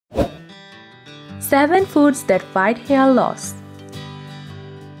7 foods that fight hair loss.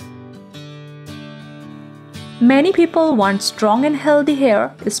 Many people want strong and healthy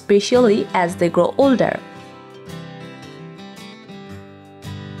hair, especially as they grow older.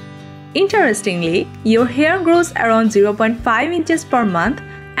 Interestingly, your hair grows around 0.5 inches per month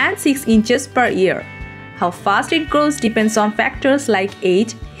and 6 inches per year. How fast it grows depends on factors like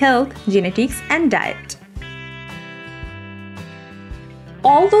age, health, genetics, and diet.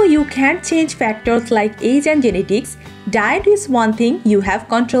 Although you can't change factors like age and genetics, diet is one thing you have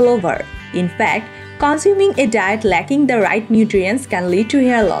control over. In fact, consuming a diet lacking the right nutrients can lead to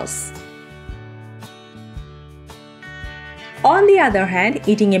hair loss. On the other hand,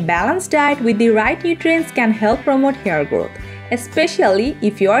 eating a balanced diet with the right nutrients can help promote hair growth, especially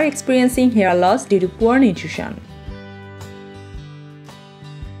if you are experiencing hair loss due to poor nutrition.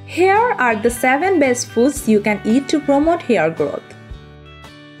 Here are the 7 best foods you can eat to promote hair growth.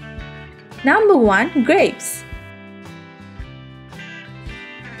 Number 1. Grapes.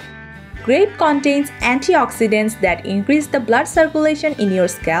 Grape contains antioxidants that increase the blood circulation in your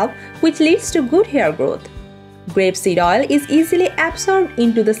scalp, which leads to good hair growth. Grapeseed oil is easily absorbed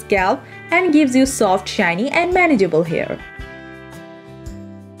into the scalp and gives you soft, shiny, and manageable hair.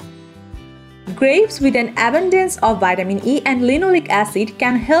 Grapes with an abundance of vitamin E and linoleic acid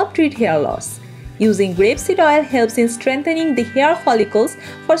can help treat hair loss. Using grapeseed oil helps in strengthening the hair follicles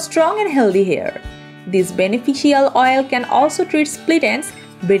for strong and healthy hair. This beneficial oil can also treat split ends,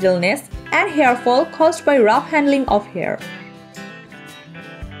 brittleness, and hair fall caused by rough handling of hair.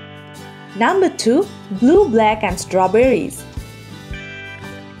 Number 2. Blue, black, and strawberries.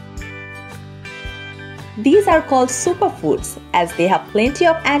 These are called superfoods as they have plenty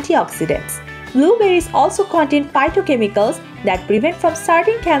of antioxidants. Blueberries also contain phytochemicals that prevent from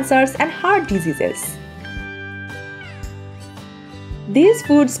certain cancers and heart diseases. These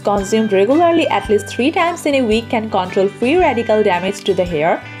foods consumed regularly at least 3 times in a week can control free radical damage to the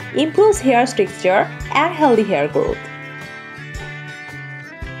hair, improves hair texture, and healthy hair growth.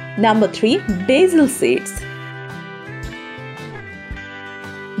 Number 3. Basil seeds.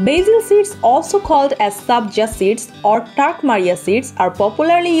 Basil seeds, also called as sabja seeds or Turkmaria seeds, are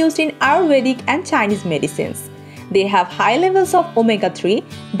popularly used in Ayurvedic and Chinese medicines. They have high levels of omega-3,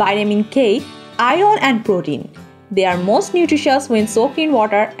 vitamin K, iron, and protein. They are most nutritious when soaked in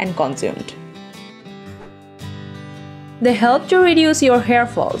water and consumed. They help to reduce your hair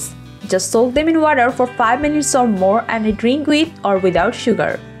falls. Just soak them in water for 5 minutes or more and drink with or without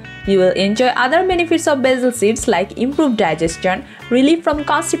sugar. You will enjoy other benefits of basil seeds like improved digestion, relief from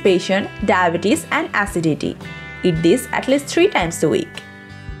constipation, diabetes, and acidity. Eat this at least 3 times a week.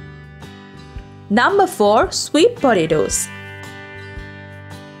 Number 4. Sweet potatoes.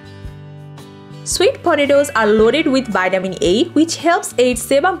 Sweet potatoes are loaded with vitamin A, which helps aid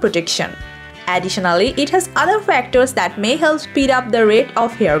sebum protection. Additionally, it has other factors that may help speed up the rate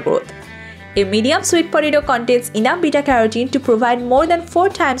of hair growth. A medium sweet potato contains enough beta-carotene to provide more than 4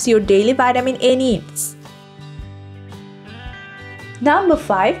 times your daily vitamin A needs. Number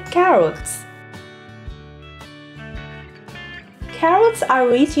 5. Carrots. Carrots are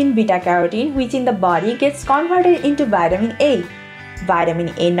rich in beta-carotene, which in the body gets converted into vitamin A.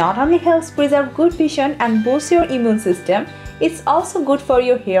 Vitamin A not only helps preserve good vision and boost your immune system, it's also good for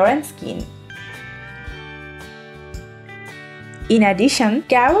your hair and skin. In addition,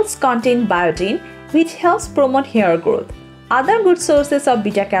 carrots contain biotin, which helps promote hair growth. Other good sources of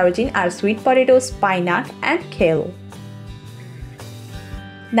beta-carotene are sweet potatoes, pine nut, and kale.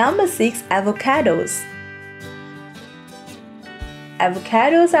 Number 6. Avocados.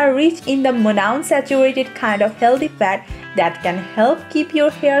 Avocados are rich in the monounsaturated kind of healthy fat that can help keep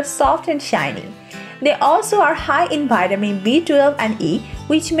your hair soft and shiny. They also are high in vitamin B12 and E,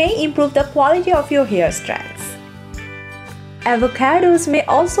 which may improve the quality of your hair strands. Avocados may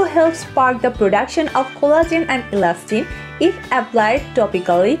also help spark the production of collagen and elastin if applied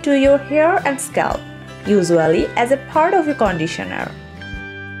topically to your hair and scalp, usually as a part of a conditioner.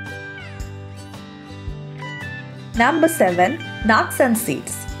 Number 7. Nuts and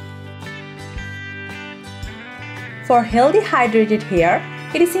seeds. For healthy hydrated hair,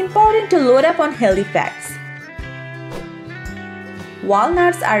 it is important to load up on healthy fats.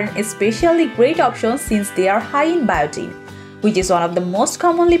 Walnuts are an especially great option since they are high in biotin, which is one of the most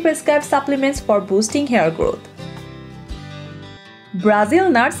commonly prescribed supplements for boosting hair growth. Brazil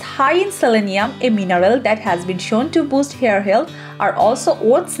nuts, high in selenium, a mineral that has been shown to boost hair health, are also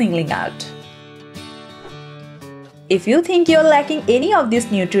worth singling out. If you think you're lacking any of these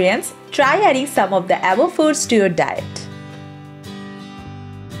nutrients, try adding some of the above foods to your diet.